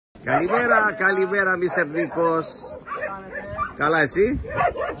Καλημέρα, καλημέρα, Mr. Νίκος. Καλά εσύ?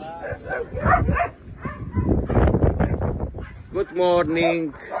 Good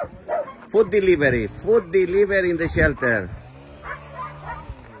morning. Food delivery in the shelter.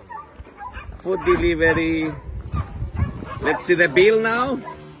 Food delivery. Let's see the bill now.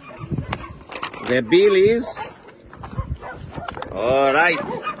 The bill is, all right,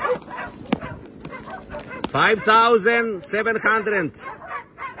 5,700.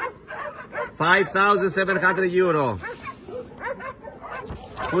 5,700 euro.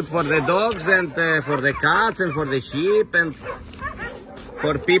 Food for the dogs and for the cats and for the sheep and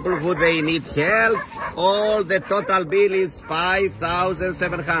for people who they need help. All the total bill is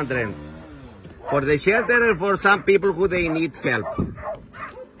 5,700. For the shelter and for some people who they need help.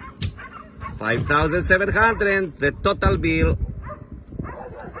 5,700, the total bill.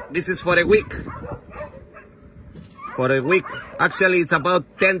 This is for a week. For a week. Actually, it's about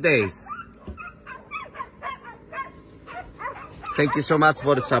 10 days. Thank you so much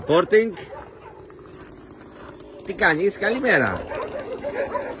for supporting. Τι κάνεις? Καλημέρα.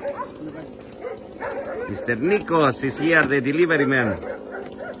 Mr. Nikos is here, the delivery man.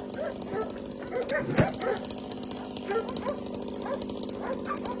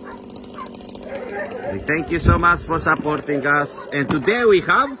 Thank you so much for supporting us. And today we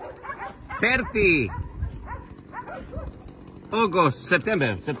have 30 August, September,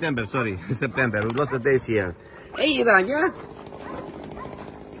 sorry, September. We lost the days here. Hey, Rania.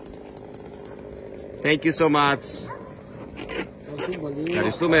 Thank you so much.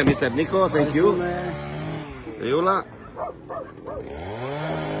 Ευχαριστούμε, Mr. Nico. Thank you. Ιούλα.